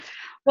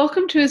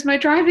Welcome to Is My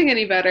Driving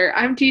Any Better?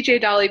 I'm DJ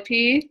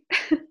DollyP.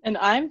 And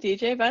I'm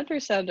DJ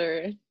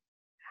Bendersender.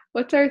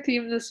 What's our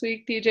theme this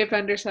week, DJ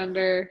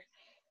Bendersender?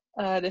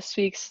 This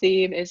week's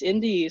theme is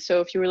indie.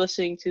 So if you were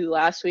listening to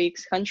last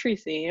week's country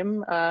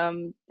theme,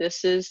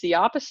 this is the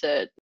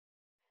opposite.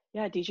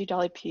 Yeah, DJ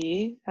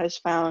DollyP has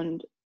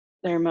found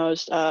their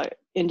most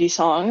indie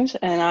songs,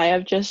 and I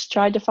have just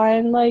tried to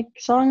find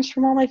songs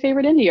from all my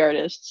favorite indie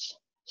artists.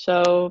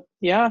 So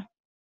yeah.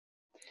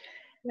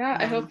 Yeah,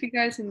 I hope you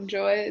guys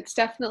enjoy. It's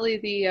definitely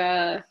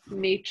the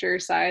nature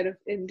side of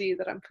indie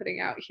that I'm putting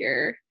out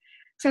here.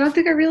 So I don't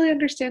think I really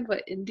understand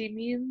what indie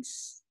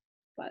means,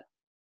 but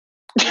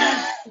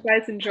yeah, you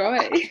guys enjoy.